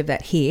quite a bit of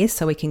that here,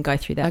 so we can go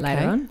through that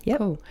later on. Yep.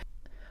 Cool.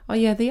 Oh,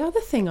 yeah, the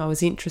other thing I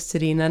was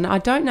interested in, and I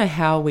don't know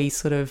how we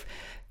sort of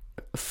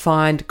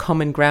find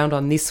common ground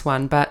on this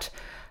one, but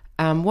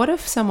what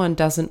if someone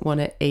doesn't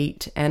want to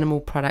eat animal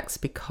products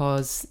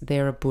because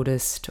they're a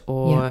Buddhist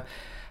or,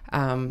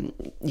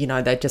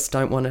 they just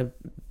don't want to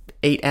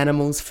eat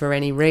animals for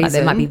any reason? Like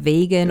they might be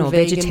vegan or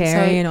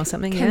vegetarian or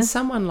something. Can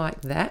someone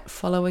like that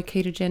follow a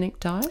ketogenic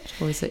diet,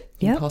 or is it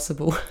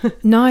impossible?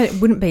 No, it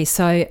wouldn't be.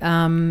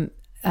 So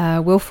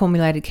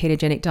well-formulated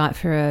ketogenic diet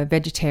for a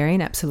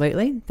vegetarian,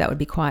 absolutely. That would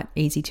be quite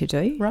easy to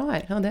do.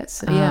 Right. Oh,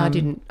 that's I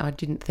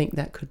didn't think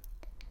that could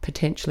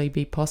potentially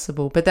be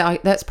possible. But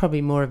that's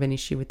probably more of an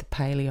issue with the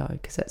paleo,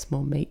 because that's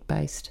more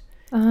meat-based.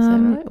 Is that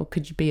right? Or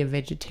could you be a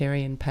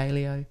vegetarian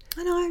paleo?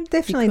 I know,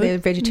 definitely there are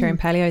vegetarian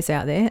paleos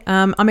out there.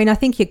 I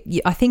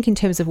think in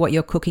terms of what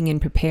you're cooking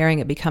and preparing,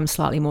 it becomes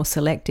slightly more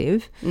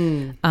selective.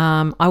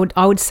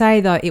 I would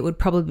say though it would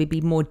probably be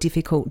more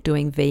difficult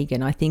doing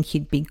vegan. I think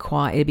it'd be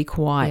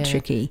quite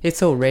tricky.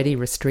 It's already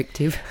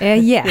restrictive.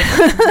 Yeah.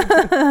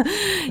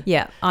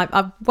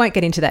 I won't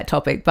get into that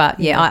topic, but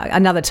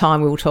another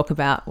time we will talk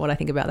about what I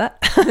think about that.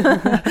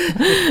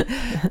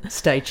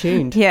 Stay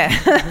tuned. Yeah.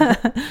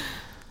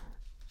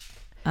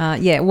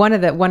 One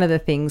of the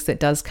things that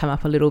does come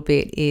up a little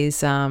bit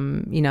is,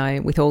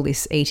 with all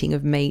this eating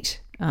of meat,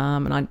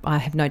 and I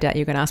have no doubt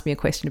you're going to ask me a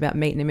question about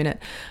meat in a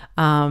minute,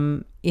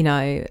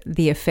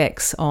 the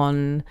effects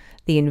on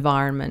the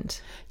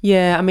environment.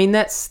 Yeah, I mean,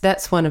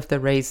 that's one of the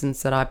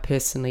reasons that I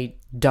personally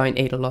don't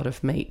eat a lot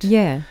of meat.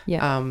 Yeah.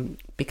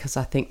 Because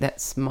I think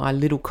that's my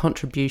little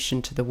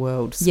contribution to the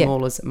world,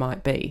 small as it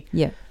might be.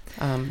 Yeah.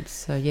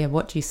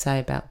 What do you say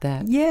about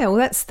that? Yeah, well,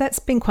 that's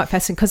been quite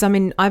fascinating, because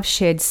I've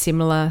shared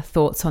similar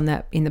thoughts on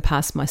that in the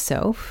past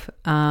myself.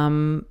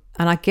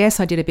 I guess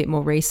I did a bit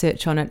more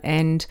research on it,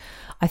 and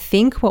I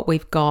think what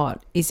we've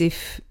got is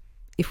if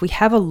we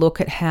have a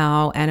look at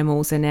how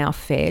animals are now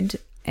fed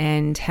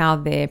and how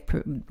they're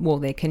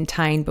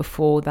contained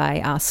before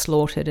they are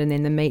slaughtered and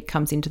then the meat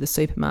comes into the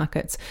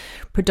supermarkets,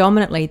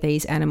 predominantly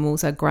these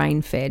animals are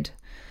grain fed.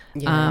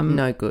 Yeah,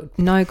 no good.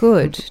 No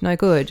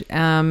good.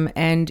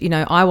 And, you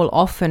know, I will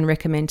often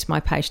recommend to my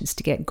patients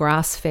to get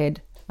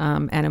grass-fed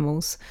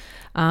animals.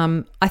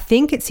 I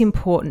think it's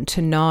important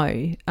to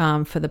know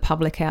for the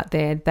public out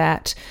there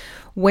that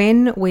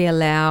when we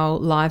allow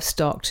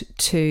livestock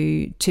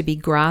to be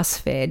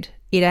grass-fed,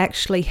 it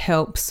actually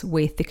helps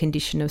with the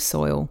condition of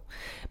soil,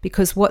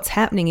 because what's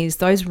happening is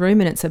those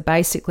ruminants are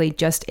basically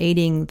just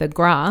eating the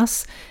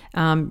grass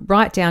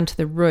right down to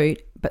the root,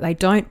 but they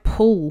don't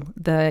pull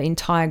the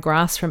entire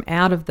grass from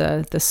out of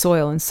the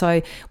soil. And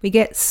so we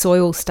get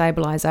soil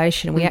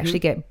stabilisation and we actually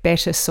get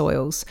better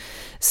soils.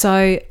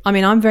 So, I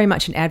mean, I'm very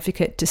much an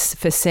advocate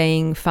for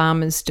seeing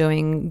farmers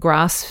doing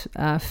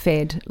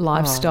grass-fed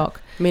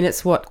livestock. I mean,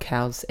 it's what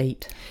cows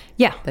eat.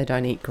 Yeah. They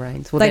don't eat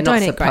grains. Well, they they're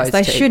don't not eat grains. supposed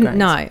They to shouldn't eat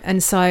know. grains.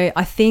 And so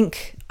I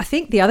think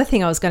the other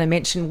thing I was going to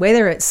mention,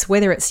 whether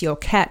it's your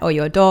cat or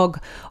your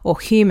dog or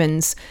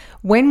humans,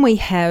 when we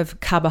have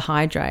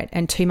carbohydrate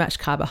and too much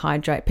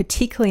carbohydrate,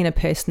 particularly in a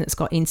person that's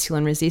got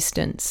insulin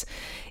resistance,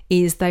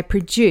 is they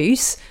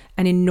produce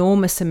an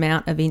enormous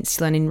amount of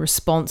insulin in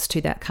response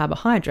to that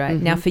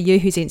carbohydrate. Now, for you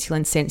who's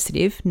insulin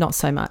sensitive, not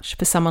so much.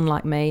 For someone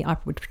like me, I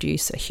would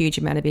produce a huge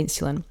amount of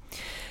insulin.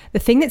 The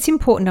thing that's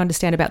important to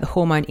understand about the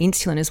hormone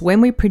insulin is when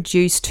we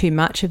produce too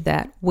much of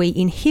that, we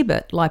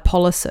inhibit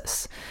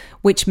lipolysis,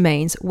 which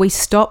means we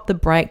stop the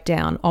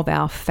breakdown of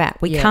our fat.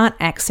 We can't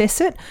access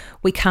it.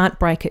 We can't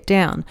break it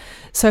down.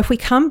 So if we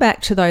come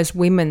back to those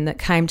women that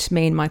came to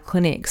me in my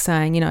clinic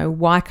saying, you know,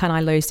 why can't I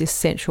lose this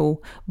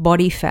central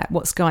body fat?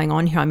 What's going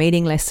on here? I'm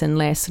eating less and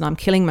less and I'm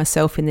killing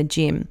myself in the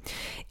gym.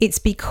 It's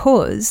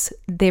because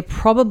they're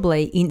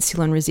probably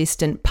insulin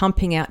resistant,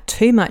 pumping out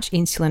too much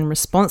insulin in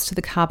response to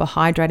the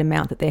carbohydrate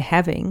amount that they're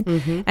having.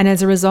 And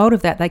as a result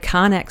of that, they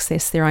can't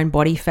access their own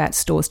body fat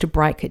stores to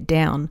break it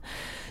down.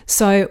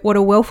 So what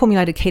a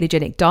well-formulated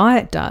ketogenic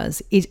diet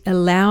does is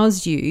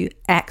allows you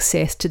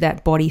access to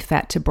that body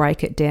fat to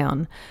break it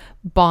down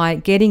by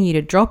getting you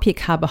to drop your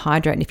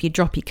carbohydrate. And if you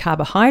drop your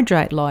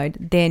carbohydrate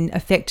load, then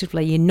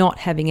effectively you're not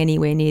having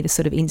anywhere near the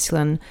sort of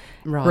insulin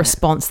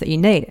response that you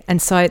need.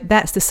 And so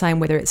that's the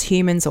same whether it's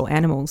humans or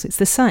animals. It's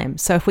the same.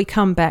 So if we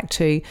come back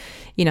to,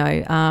 you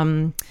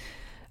know,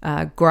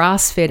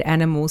 grass-fed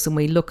animals and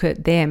we look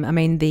at them, I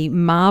mean, the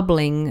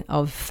marbling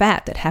of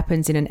fat that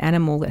happens in an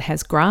animal that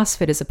has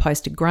grass-fed as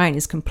opposed to grain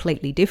is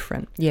completely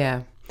different.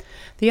 Yeah.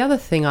 The other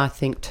thing I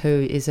think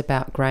too is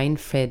about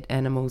grain-fed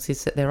animals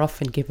is that they're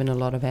often given a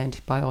lot of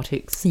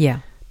antibiotics.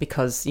 Yeah.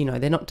 Because, you know,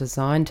 they're not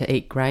designed to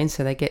eat grain,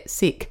 so they get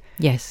sick.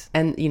 Yes.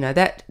 And, you know,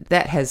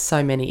 that has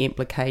so many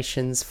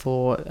implications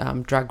for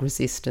drug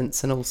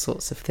resistance and all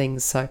sorts of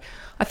things. So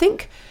I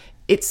think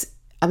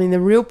I mean,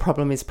 the real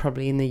problem is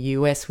probably in the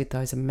US with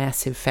those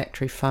massive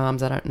factory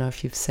farms. I don't know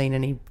if you've seen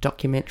any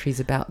documentaries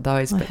about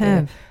those, but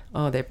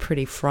they're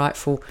pretty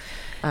frightful.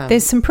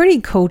 There's some pretty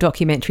cool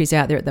documentaries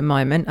out there at the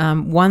moment.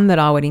 One that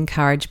I would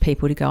encourage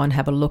people to go and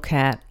have a look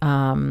at,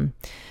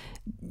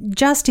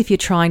 just if you're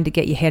trying to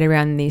get your head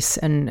around this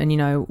and you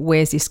know,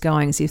 where's this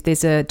going, is if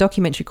there's a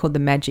documentary called The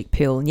Magic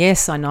Pill.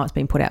 Yes, I know it's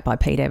been put out by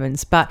Pete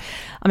Evans, but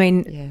I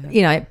mean,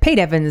 you know, Pete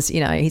Evans,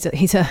 you know,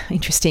 he's a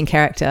interesting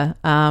character.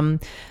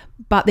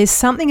 But there's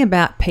something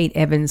about Pete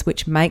Evans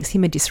which makes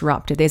him a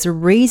disruptor. There's a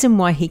reason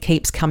why he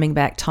keeps coming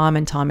back time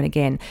and time and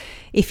again.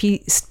 If you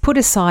put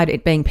aside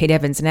it being Pete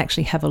Evans and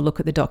actually have a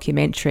look at the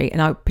documentary,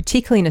 and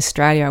particularly in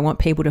Australia, I want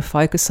people to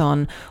focus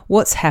on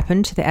what's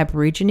happened to the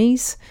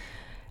Aborigines.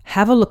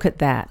 Have a look at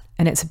that,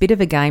 and it's a bit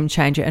of a game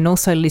changer. And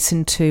also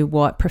listen to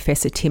what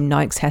Professor Tim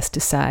Noakes has to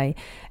say.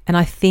 And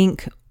I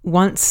think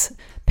once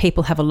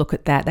people have a look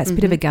at that, that's a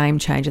bit of a game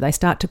changer. They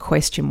start to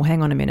question, well,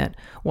 hang on a minute,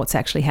 what's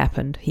actually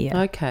happened here?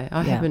 Okay,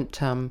 I haven't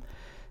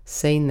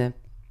seen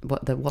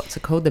what's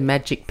it called? The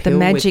Magic Pill. The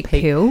Magic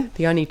Pill.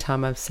 The only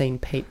time I've seen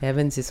Pete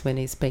Evans is when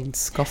he's been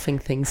scoffing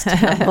things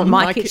down on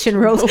My Kitchen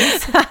Rules.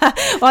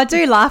 Well, I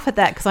do laugh at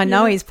that because I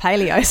know he's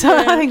paleo, so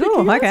I think,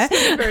 oh, okay.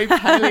 It's a very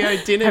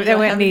paleo dinner. Hope there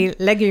weren't any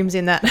legumes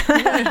in that.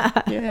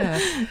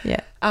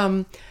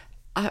 Yeah.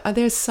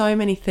 There's so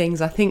many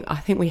things. I think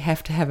we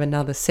have to have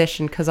another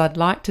session because I'd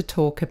like to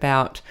talk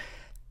about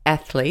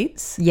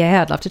athletes.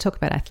 Yeah, I'd love to talk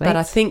about athletes. But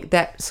I think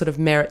that sort of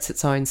merits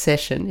its own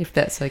session, if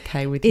that's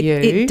okay with you.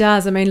 It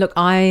does. I mean, look,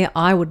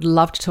 I would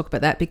love to talk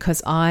about that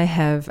because I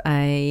have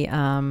a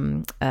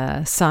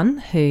son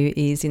who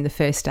is in the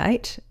first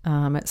eight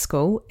at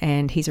school,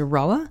 and he's a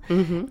rower,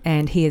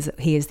 and he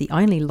is the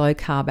only low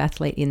carb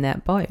athlete in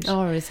that boat.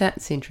 Oh,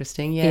 that's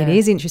interesting. Yeah, it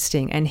is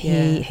interesting, and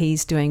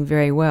he's doing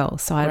very well.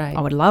 So I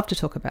would love to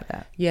talk about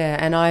that. Yeah,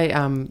 and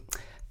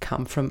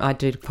I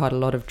do quite a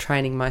lot of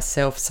training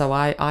myself, so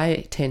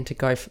I tend to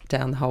go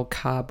down the whole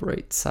carb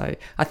route. So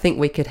I think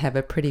we could have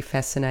a pretty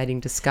fascinating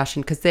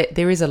discussion because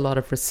there is a lot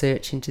of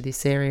research into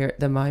this area at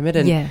the moment,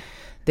 and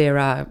there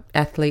are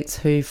athletes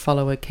who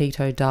follow a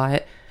keto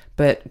diet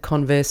but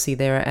conversely,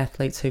 there are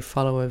athletes who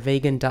follow a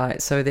vegan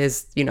diet. So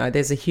there's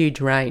a huge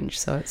range.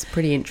 So it's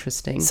pretty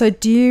interesting. So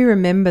do you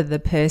remember the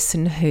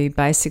person who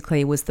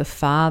basically was the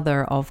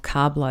father of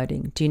carb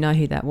loading? Do you know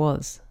who that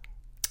was?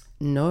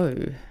 No.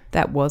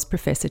 That was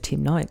Professor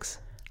Tim Noakes.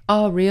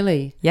 Oh,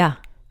 really? Yeah.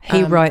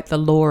 He wrote The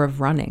Law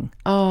of Running.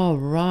 Oh,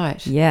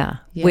 right. Yeah.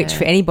 Which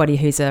for anybody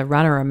who's a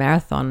runner or a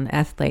marathon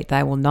athlete,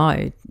 they will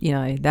know,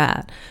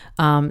 that.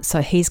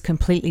 So he's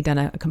completely done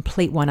a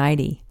complete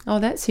 180. Oh,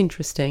 that's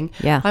interesting.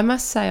 Yeah. I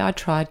must say I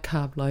tried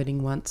carb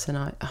loading once and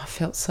I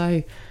felt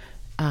so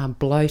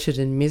bloated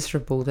and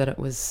miserable that it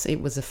was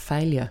a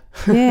failure.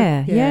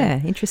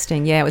 Yeah.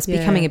 Interesting. Yeah, it was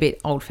becoming a bit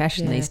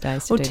old-fashioned these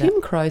days to do Tim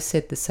that. Crow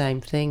said the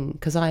same thing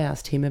because I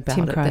asked him about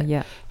Tim it. Crow, that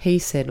yeah. He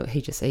said, look,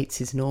 he just eats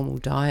his normal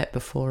diet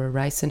before a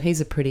race, and he's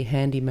a pretty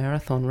handy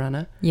marathon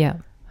runner. Yeah.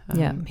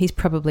 Yeah, he's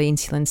probably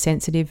insulin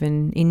sensitive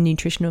and in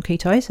nutritional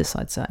ketosis,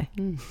 I'd say.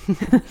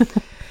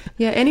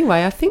 Yeah,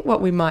 anyway, I think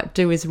what we might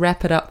do is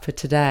wrap it up for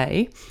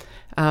today.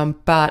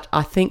 But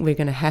I think we're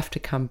going to have to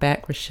come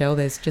back, Rochelle.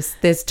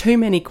 There's too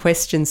many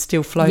questions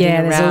still floating around.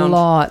 Yeah, there's a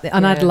lot.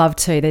 And I'd love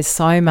to. There's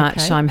so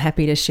much I'm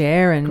happy to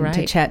share and Great.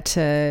 to chat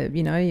to,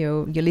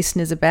 your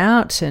listeners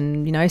about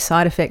and,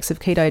 side effects of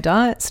keto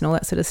diets and all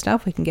that sort of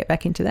stuff. We can get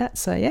back into that.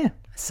 So, yeah.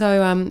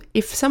 So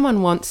if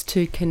someone wants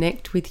to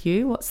connect with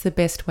you, what's the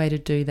best way to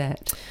do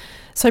that?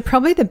 So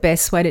probably the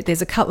best way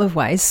there's a couple of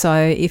ways. So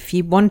if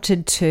you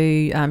wanted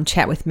to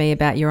chat with me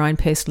about your own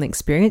personal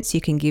experience, you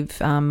can give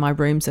my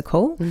rooms a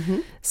call. Mm-hmm.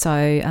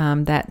 So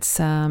that's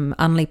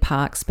Unley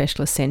Park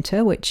Specialist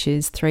Centre, which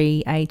is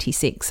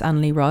 386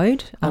 Unley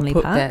Road, I'll Unley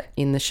put Park. that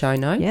in the show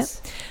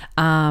notes. Yep.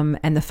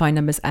 And the phone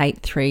number is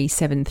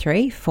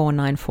 8373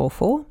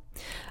 4944.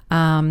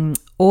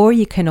 Or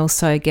you can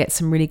also get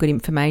some really good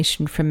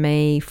information from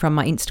me from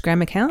my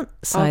Instagram account.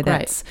 So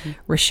that's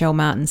Rochelle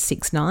Martin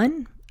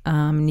 69.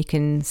 And you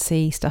can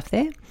see stuff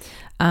there.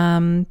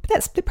 But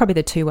that's probably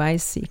the two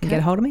ways that you can get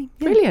a hold of me.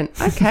 Yeah.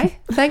 Brilliant. Okay.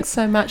 Thanks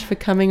so much for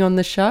coming on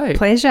the show.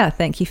 Pleasure.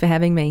 Thank you for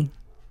having me.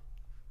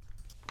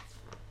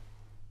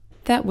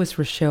 That was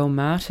Rochelle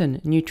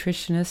Martin,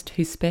 nutritionist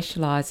who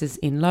specialises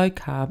in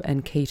low-carb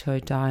and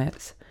keto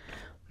diets.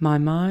 My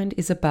mind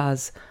is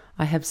abuzz.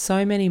 I have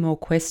so many more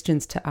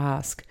questions to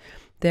ask.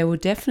 There will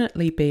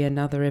definitely be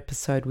another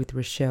episode with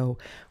Rochelle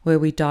where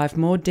we dive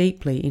more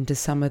deeply into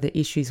some of the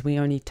issues we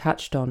only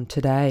touched on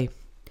today.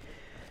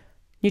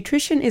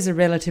 Nutrition is a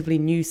relatively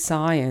new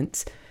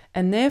science,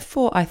 and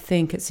therefore I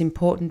think it's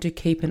important to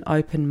keep an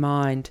open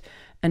mind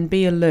and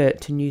be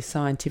alert to new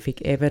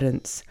scientific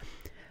evidence.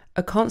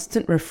 A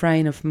constant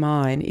refrain of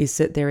mine is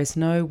that there is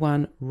no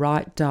one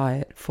right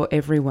diet for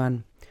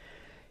everyone.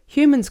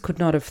 Humans could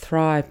not have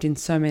thrived in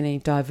so many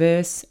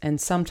diverse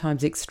and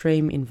sometimes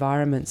extreme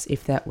environments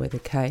if that were the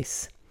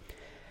case.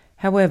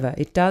 However,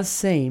 it does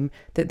seem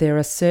that there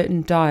are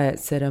certain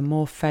diets that are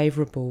more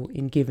favourable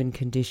in given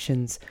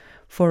conditions.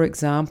 For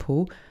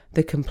example,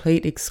 the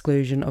complete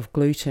exclusion of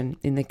gluten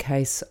in the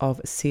case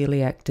of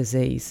celiac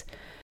disease.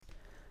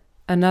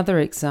 Another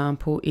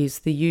example is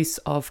the use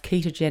of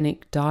ketogenic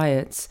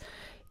diets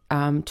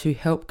to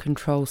help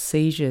control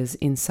seizures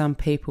in some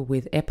people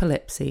with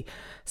epilepsy,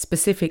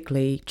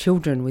 specifically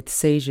children with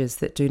seizures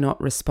that do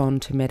not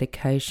respond to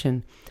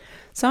medication.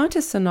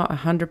 Scientists are not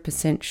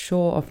 100%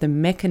 sure of the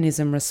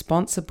mechanism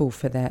responsible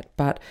for that,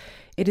 but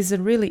it is a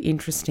really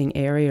interesting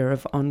area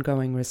of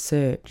ongoing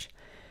research.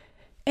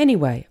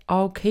 Anyway,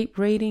 I'll keep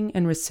reading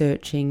and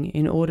researching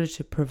in order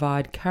to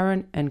provide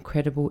current and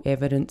credible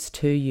evidence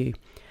to you.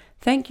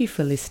 Thank you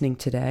for listening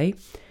today.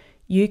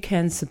 You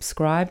can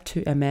subscribe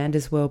to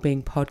Amanda's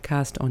Wellbeing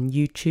Podcast on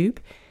YouTube.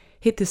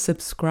 Hit the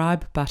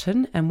subscribe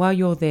button, and while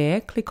you're there,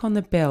 click on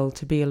the bell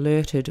to be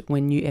alerted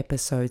when new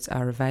episodes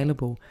are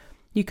available.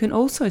 You can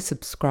also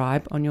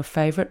subscribe on your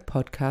favourite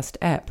podcast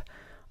app,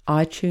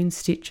 iTunes,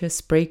 Stitcher,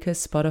 Spreaker,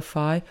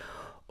 Spotify,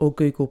 or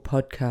Google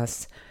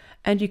Podcasts.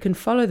 And you can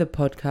follow the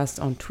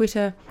podcast on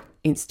Twitter,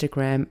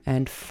 Instagram,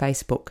 and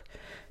Facebook.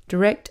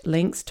 Direct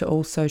links to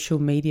all social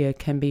media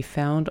can be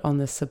found on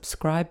the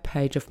subscribe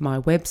page of my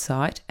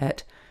website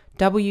at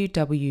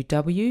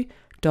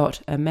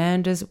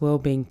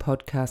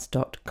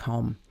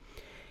www.amandaswellbeingpodcast.com.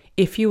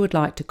 If you would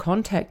like to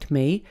contact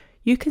me,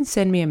 you can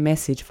send me a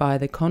message via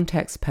the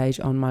contacts page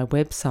on my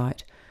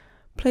website.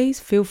 Please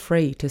feel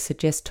free to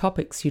suggest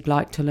topics you'd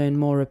like to learn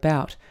more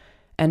about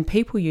and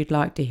people you'd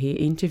like to hear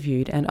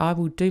interviewed, and I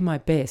will do my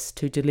best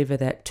to deliver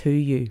that to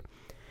you.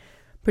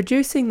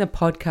 Producing the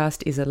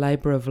podcast is a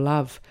labour of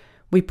love.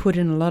 We put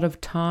in a lot of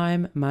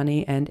time,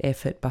 money and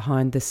effort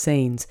behind the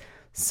scenes.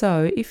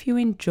 So if you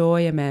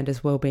enjoy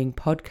Amanda's Wellbeing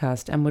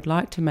Podcast and would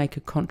like to make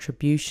a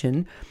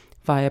contribution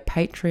via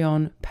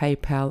Patreon,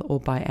 PayPal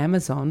or by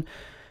Amazon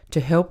to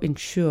help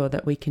ensure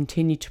that we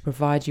continue to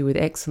provide you with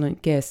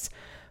excellent guests,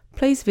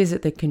 please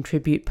visit the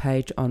contribute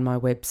page on my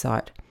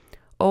website.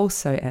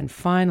 Also and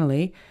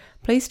finally,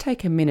 please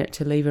take a minute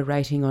to leave a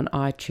rating on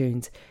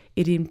iTunes.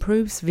 It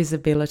improves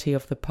visibility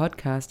of the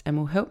podcast and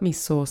will help me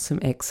source some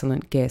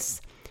excellent guests.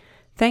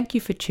 Thank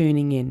you for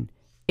tuning in.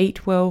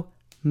 Eat well,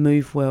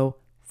 move well,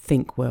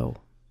 think well.